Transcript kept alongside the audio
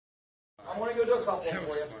I'm only going to do a couple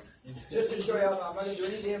for you. Just to show you how I'm not going to do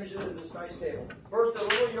any damage to this nice table. First, a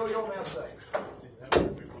little yo-yo masse.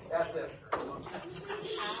 That's it. A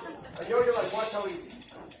yo-yo, like, watch how easy.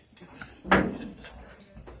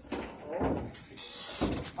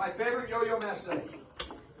 My favorite yo-yo masse.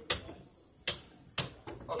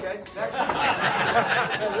 Okay, next.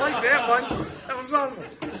 I like that one. That was awesome.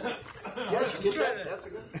 Yes, get that. That's a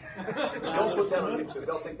good. Don't put that on YouTube.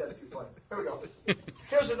 They'll think that's too funny. Here we go.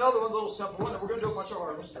 Here's another one, a little simple one, and we're going to do a bunch of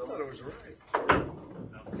hard ones. I thought it was right.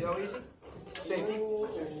 See how easy? Safety.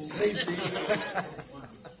 Safety.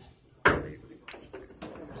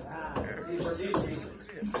 These are easy.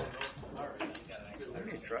 I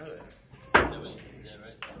need to try that.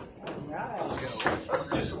 Let's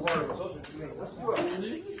do some hard ones. Those are too many. Let's do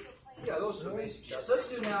yeah, those are the basic shots. Let's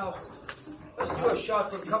do now. Let's do a shot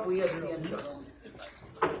for a couple years in the end shots.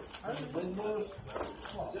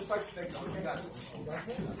 Just like the big one.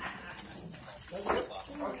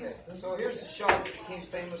 Okay, so here's the shot that became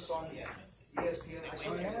famous on ESPN.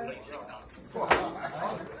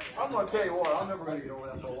 I'm going to tell you what, I'm never going to get over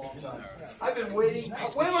that for a long time. I've been waiting.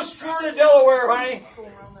 When was Florida, Delaware, honey?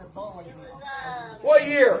 What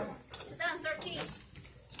year? 2013.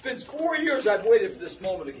 It's been 4 years I've waited for this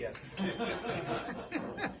moment again. I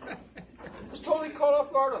was totally caught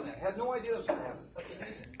off guard on that. Had no idea it was going to happen. That's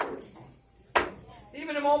amazing.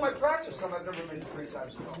 Even in all my practice time, I've never made it 3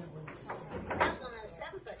 times ago. That's on a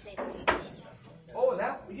 7-foot table. Oh,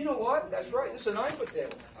 that, you know what? That's right. This is a 9-foot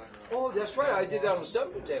table. Oh, that's right. I did that on a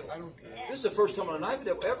 7-foot table. This is the first time on a 9-foot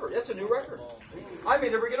table ever. That's a new record. I may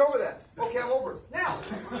never get over that. Okay, I'm over it. Now.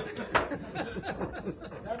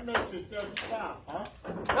 That makes it dead stop, huh?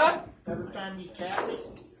 Huh? Every time you tap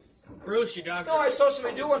it. Bruce, your dog's No, I saw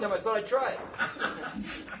somebody do one time. I thought I'd try it.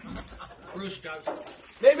 Bruce, your dog's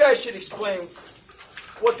Maybe I should explain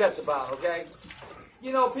what that's about, okay?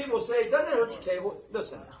 You know, people say, doesn't it hurt the table?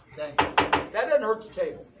 Listen, that doesn't hurt the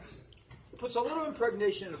table. It puts a little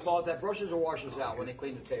impregnation in the cloth that brushes or washes out when they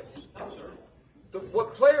clean the tables.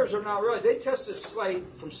 What players are now really, they test this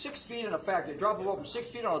slate from 6 feet in a factory. They drop it low from 6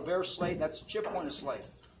 feet on a bare slate, and that's a chip on a slate.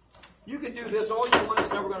 You can do this all you want,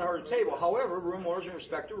 it's never going to hurt a table. However, room owners, in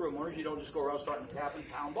respect to room owners, you don't just go around starting to tap and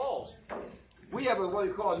pound balls. We have what we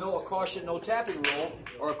call a caution, no tapping rule,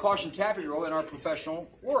 or a caution tapping rule in our professional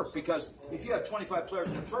work. Because if you have 25 players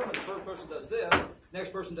in a tournament, the first person does this,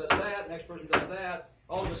 next person does that, next person does that.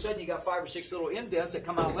 All of a sudden, you got 5 or 6 little indents that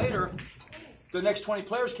come out later. The next 20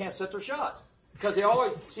 players can't set their shot. Because they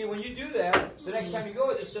always, see, when you do that, the next time you go,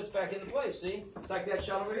 it just sits back into place, see? It's like that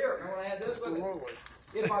shot over here. Remember when I had this with it?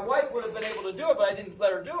 If my wife would have been able to do it, but I didn't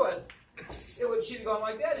let her do it, she'd have gone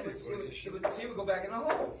like that. It would go back in the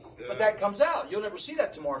hole. But that comes out. You'll never see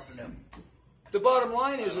that tomorrow afternoon. The bottom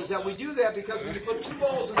line is that we do that because when you put 2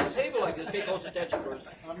 balls on the table like this, pay close attention, Bruce.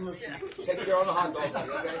 Take care on the hot dog,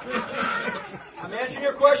 okay? I'm answering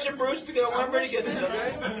your question, Bruce, because I want everybody to get this,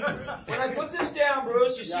 okay? When I put this down,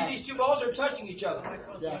 Bruce, you see these 2 balls are touching each other.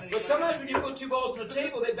 But sometimes when you put 2 balls on the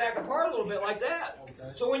table, they back apart a little bit like that.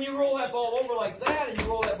 So when you roll that ball over like that and you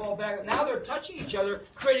roll that ball back, now they're touching each other,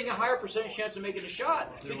 creating a higher percentage chance of making a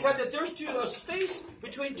shot. Because if there's a space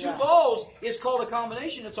between 2 balls, it's called a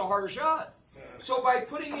combination. It's a harder shot. So by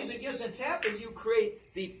putting these against and tapping, you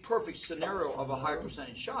create the perfect scenario of a high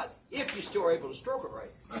percentage shot, if you still are able to stroke it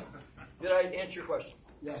right. Did I answer your question?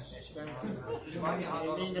 Yes. Thank you. Did you mind me? I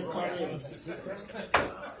need to cut in. I'm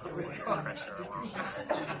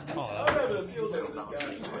having a field day with this guy.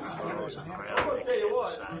 I'm going to tell you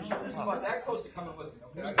what, this is about that close to coming with me,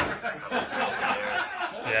 okay?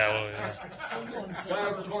 Yeah, well, yeah.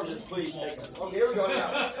 Please take it. Okay, here we go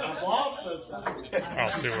now. My boss says that. I'll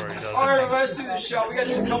see where he does All it. right, let's do this shot. We got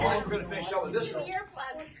to do a couple, we're going to finish out with this one.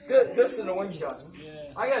 Earplugs. This is the wing shots.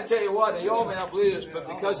 I got to tell you what, you all may not believe this, but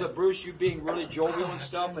because of Bruce, you being really jovial and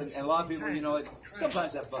stuff, and a lot of people, you know,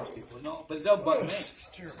 sometimes that bugs people, you know, but it doesn't bug me.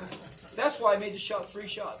 That's why I made the shot 3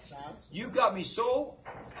 shots. You got me so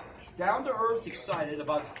down to earth excited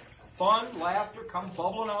about fun, laughter, come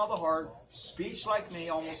bubbling out of the heart, speech like me,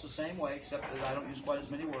 almost the same way, except that I don't use quite as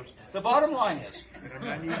many words. The bottom line is,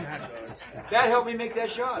 that helped me make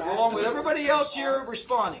that shot, along with everybody else here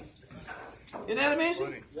responding. Isn't that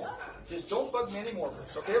amazing? Just don't bug me anymore,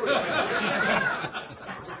 Bruce. Okay, here we go. Look at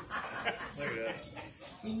that.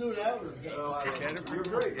 He knew that was good. You're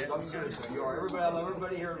great. I'm serious. You are. Everybody, I love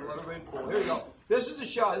everybody here. I love everybody in pool. Here you go. This is the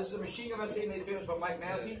shot. This is a machine gun essay made famous by Mike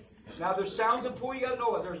Massey. Now, there's sounds in pool you got to know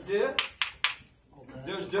what. There's duh,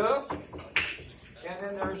 there's duh, and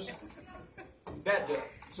then there's that duh.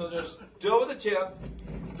 So there's duh with a tip,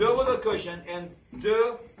 duh with a cushion, and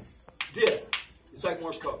duh, did. It's like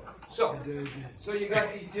Morse code. So you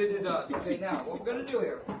got these did. Okay, now, what we're going to do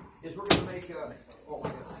here, is we're going to make oh my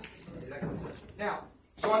God. Now,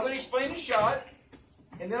 so I'm going to explain the shot,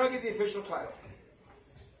 and then I'll give the official title.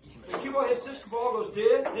 The cue ball hits this ball, goes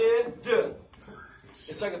did.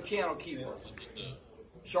 It's like a piano keyboard.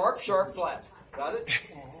 Sharp, sharp, flat. Got it?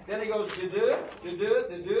 Then it goes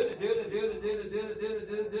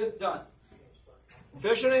done.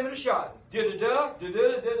 Official name of the shot. Get her done. Get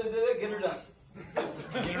her done.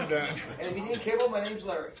 And if you need cable, my name's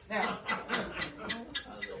Larry. Now, I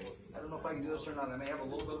don't know if I can do this or not. I may have a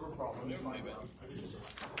little bit of a problem. Let me find out.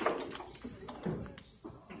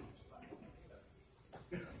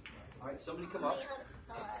 All right, somebody come up.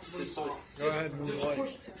 Go ahead and move Just light.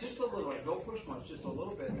 push, just a little. Don't push much. Just a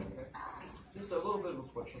little bit. Okay. Just a little bit of a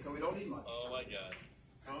push. Okay, we don't need much. Oh my God.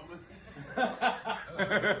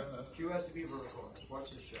 Cue has to be vertical.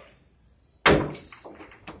 Watch this shot. There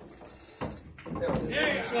we go.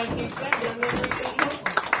 It's like he said, they're never gonna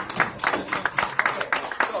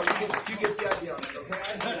So you get the idea on it,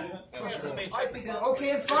 okay? I think that, okay,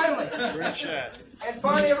 and finally. Great shot. And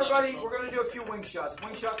finally, everybody, we're going to do a few wing shots.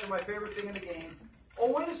 Wing shots are my favorite thing in the game.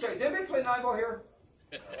 Oh, wait a second. Does anybody play 9-ball here?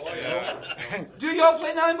 Oh yeah. Do y'all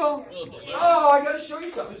play 9-ball? Oh, I got to show you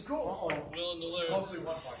something. It's cool. Willing to learn.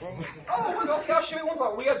 Oh, okay, I'll show you one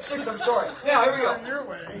puck. We got 6, I'm sorry. Now, here we go. Your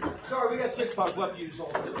way. Sorry, we got 6 pucks left to use.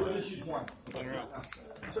 Let's use one. So here we go.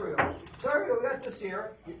 So here we go. We got this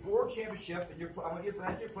here. Your World Championship. And I want you to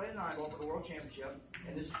imagine you're playing 9-ball for the World Championship.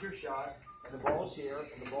 And this is your shot. And the ball's here.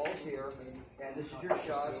 And the ball's here. And this is your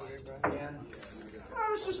shot. And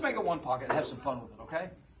let's just make it one pocket and have some fun with it, okay?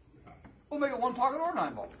 We'll make it one pocket or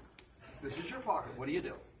 9-ball. This is your pocket. What do you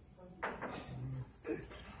do?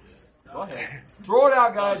 Go ahead. Throw it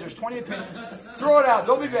out, guys. There's 20 opinions. Throw it out.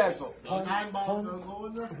 Don't be bashful. 9 balls gonna go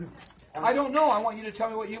in there? I don't know. I want you to tell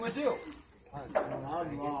me what you would do. I'm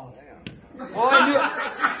lost. Well, I knew.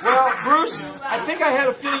 Well, Bruce, I think I had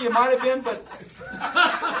a feeling you might have been, but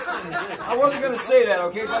I wasn't going to say that,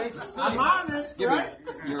 okay, buddy? I'm honest, right?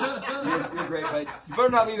 You're great, buddy. You better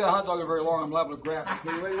not leave that hot dog very long. I'm liable to grab it.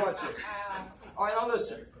 Okay, you ready to watch it? All right, now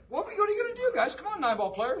listen. What are you going to do, guys? Come on,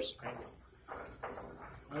 9-ball players.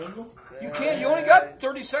 You can't. You only got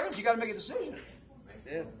 30 seconds. You got to make a decision.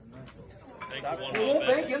 We won't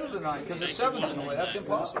bank into the 9 because the 7's in the way. That's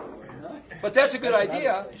impossible. But that's a good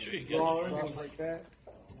idea.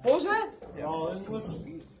 What was that? All English?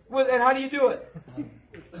 Well, and how do you do it?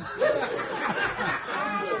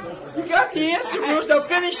 You got the answer, Bruce. Now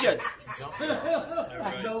finish it.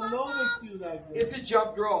 I don't know the cue like this. It's a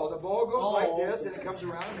jump draw. The ball goes like this, and it comes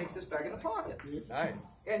around and makes this back in the pocket. Nice.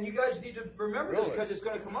 And you guys need to remember this because it's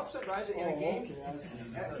going to come up sometimes in a game. Okay, I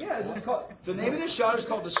see. Yeah, it's called, the name of this shot is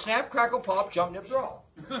called the snap, crackle, pop, jump, nip, draw.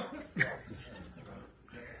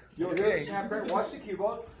 You'll hear the snap, crackle, watch the cue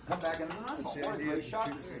ball, come back into the 9-ball. What a great shot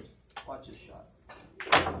this is. Watch this shot.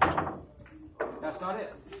 That's not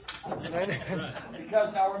it.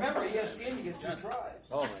 Because now remember, ESPN, you get 2 tries.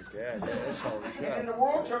 Oh my God, that's all we And in the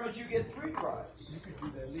World Tournament, you get 3 tries.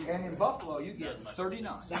 And in Buffalo, you get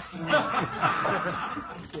 39.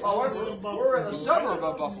 Oh, we're in the suburb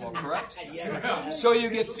of Buffalo, correct? So you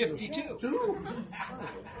get 52.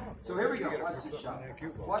 So here we go. Watch this shot.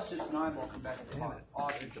 Watch this 9-ball come back to the pocket.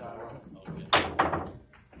 Awesome shot.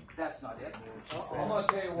 That's not it. I'm going to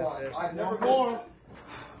tell you what. I've never missed.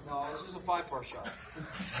 No, this is a 5-part shot.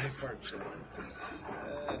 5-part shot.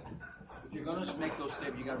 If you're going to make those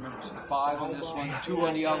stable, you got to remember 5 on this one, 2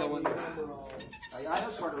 on the other one. I know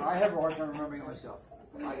it's harder. I have a hard time remembering it myself.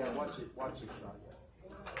 I got to watch this shot.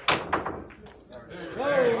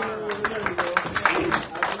 There you go.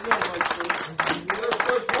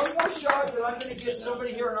 There's one more shot that I'm going to give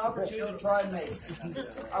somebody here an opportunity to try and make.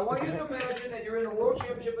 I want you to imagine that you're in a World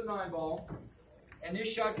Championship of 9-ball, and this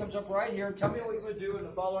shot comes up right here. Tell me what you would do in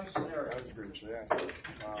the following scenario.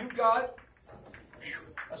 You've got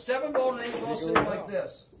a 7-ball and an 8-ball sitting like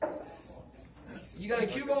this. You got a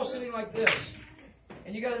cue ball sitting like this.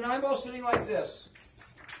 And you got a 9-ball sitting like this.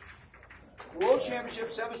 World Championship,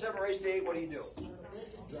 7-7 race to 8, what do you do?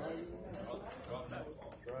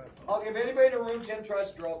 I'll give anybody in the room 10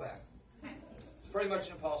 tries to draw back. It's pretty much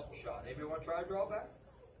an impossible shot. Anybody want to try to draw back?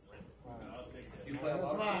 You play a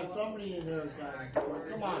lot. Come on, somebody in there is trying to do it.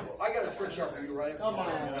 Come on. I got a trick shot for you right Come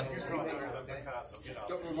on.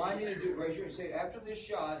 Don't remind me to do raise your say after this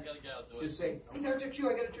shot. Just say, hey, there's a cue,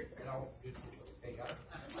 I got a trick. No. Hey, got it.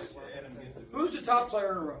 Who's the top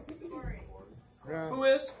player in the room? Who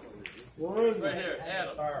is? Right here,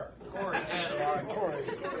 Adam. Corey, Adam.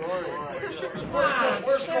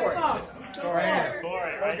 Where's Corey?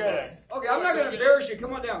 Corey, right there. Okay, I'm not going to embarrass you.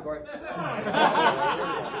 Come on down, Corey.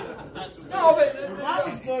 No, but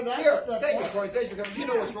here, thank you, Corey. Thanks for coming. You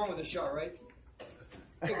know what's wrong with this shot, right?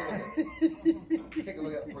 Take a look at Take a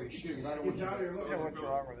look at it before you shoot it. I don't want you to. What's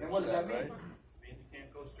wrong with it? And what does that mean? Means you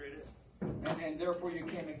can't go straight in. And therefore you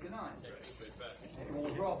can't make the 9. It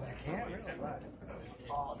won't draw back. Can't really.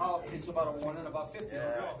 It's about a 1 and about 50.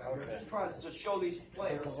 Just try to show these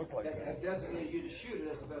players that have designated you to shoot it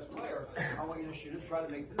as the best player. I want you to shoot it, try to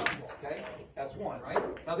make the 9 ball, okay? That's 1, right?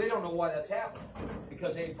 Now they don't know why that's happening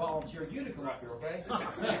because they volunteered you to come up here, okay?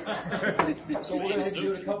 So we're going to have to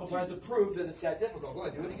do it a couple times to prove that it's that difficult. Go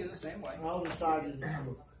ahead, do it again the same way. I'll decide it.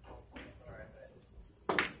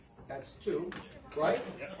 That's 2, right?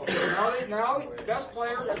 Okay, now best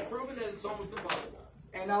player has proven that it's almost impossible.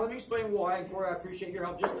 And now let me explain why. And Corey, I appreciate your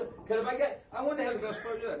help. Just because I want to have the best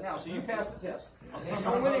player do that. Now, so you pass the test. Okay? You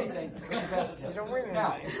don't win anything, but you pass the test. You don't win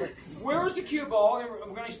Now, where's the cue ball? And we're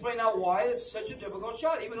going to explain out why it's such a difficult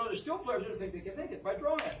shot, even though there's still players that think they can make it by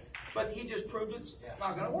drawing it. But he just proved it's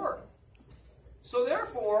not going to work. So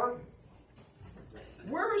therefore,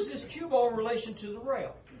 where is this cue ball in relation to the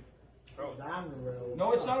rail? It's on the rail.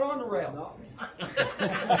 No, it's not on the rail. No.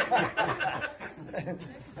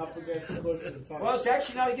 Up against the bush of the top. Well, it's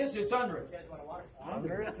actually not against it. It's under it.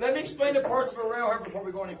 Under it? Let me explain the parts of a rail here before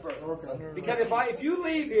we go any further. Okay. Because if you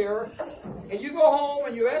leave here and you go home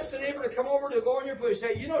and you ask the neighbor to come over to go in your place,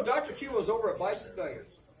 say, you know, Dr. Q was over at Bison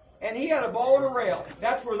Billiards, and he had a ball and a rail.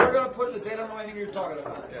 That's where they're going to put it if they don't know anything you're talking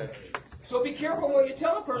about. So be careful what you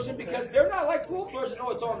tell a person because they're not like pool players that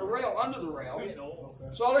know it's on the rail, under the rail.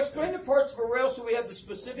 So I'll explain the parts of a rail so we have the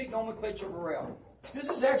specific nomenclature of a rail. This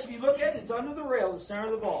is actually, if you look at it, it's under the rail, the center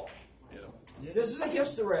of the ball. This is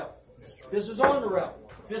against the rail. This is on the rail.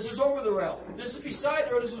 This is over the rail. This is beside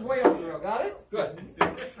the rail. This is way over the rail. Got it? Good.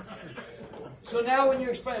 So now when you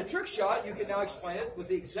explain a trick shot, you can now explain it with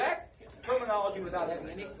the exact terminology without having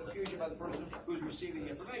any confusion by the person who's receiving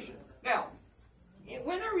the information. Now,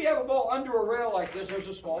 whenever you have a ball under a rail like this, there's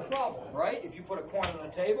a small problem, right? If you put a coin on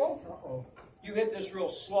a table, you hit this real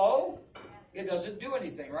slow, it doesn't do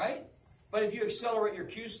anything, right? But if you accelerate your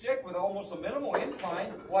cue stick with almost a minimal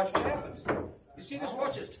incline, watch what happens. You see this?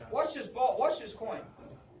 Watch this. Watch this ball. Watch this coin.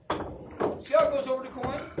 See how it goes over the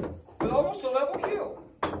coin? With almost a level cue.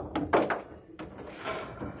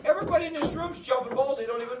 Everybody in this room's jumping balls, they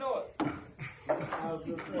don't even know it.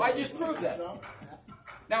 I just proved that.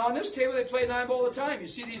 Now on this table they play 9 ball all the time. You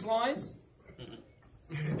see these lines?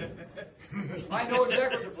 I know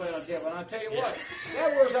exactly what they're playing on table, and I'll tell you what,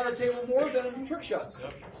 that wears out a table more than trick shots.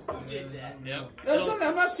 Now,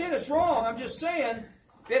 I'm not saying it's wrong. I'm just saying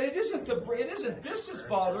that it isn't this that's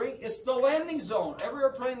bothering. It's the landing zone. Every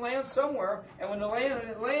airplane lands somewhere, and when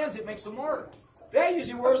it lands, it makes a mark. That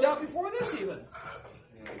usually wears out before this even.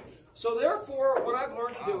 So therefore, what I've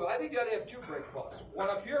learned to do, I think you ought to have 2 break balls. One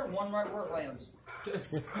up here and one right where it lands.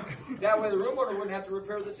 That way the room owner wouldn't have to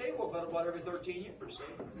repair the table but about every 13 years.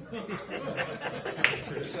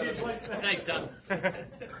 Thanks, Tom.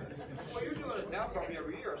 Well, you're doing it now probably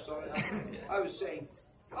every year, so I was saying,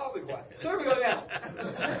 I'll be quiet. So here we go now.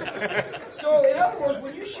 So in other words,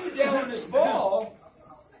 when you shoot down on this ball,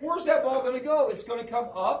 where's that ball going to go? It's going to come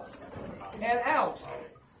up and out.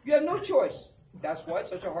 You have no choice. That's why it's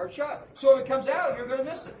such a hard shot. So if it comes out, you're going to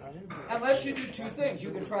miss it. Unless you do 2 things. You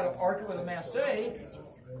can try to arc it with a masse,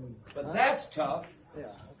 but that's tough.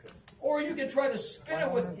 Or you can try to spin it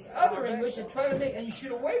with the other English and try to make, and you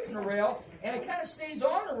shoot away from the rail, and it kind of stays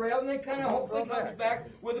on the rail, and then kind of hopefully comes back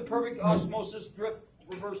with a perfect osmosis drift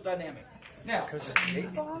reverse dynamic. Now,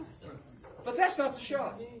 but that's not the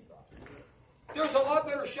shot. There's a lot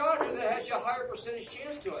better shot here that has you a higher percentage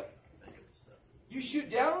chance to it. You shoot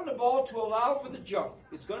down on the ball to allow for the jump.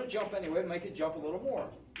 It's going to jump anyway, make it jump a little more.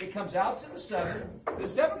 It comes out to the 7. The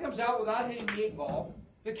 7 comes out without hitting the 8 ball.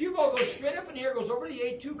 The cue ball goes straight up in the air, goes over the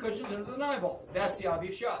 8, 2 cushions into the 9 ball. That's the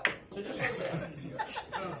obvious shot. So just look at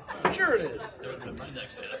that. Sure it is.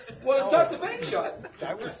 Well, it's not the bank shot.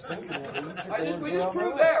 We just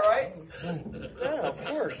proved that, right? Yeah, of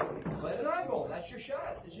course. Play the 9 ball. That's your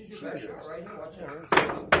shot. This is your best shot right here. Watch that.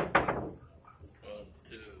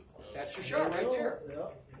 That's your shot right there.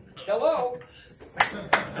 Hello? I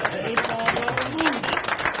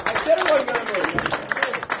said it wasn't going to move.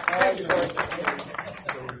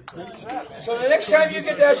 So the next time you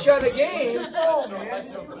get that shot in a game,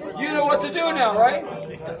 you know what to do now, right?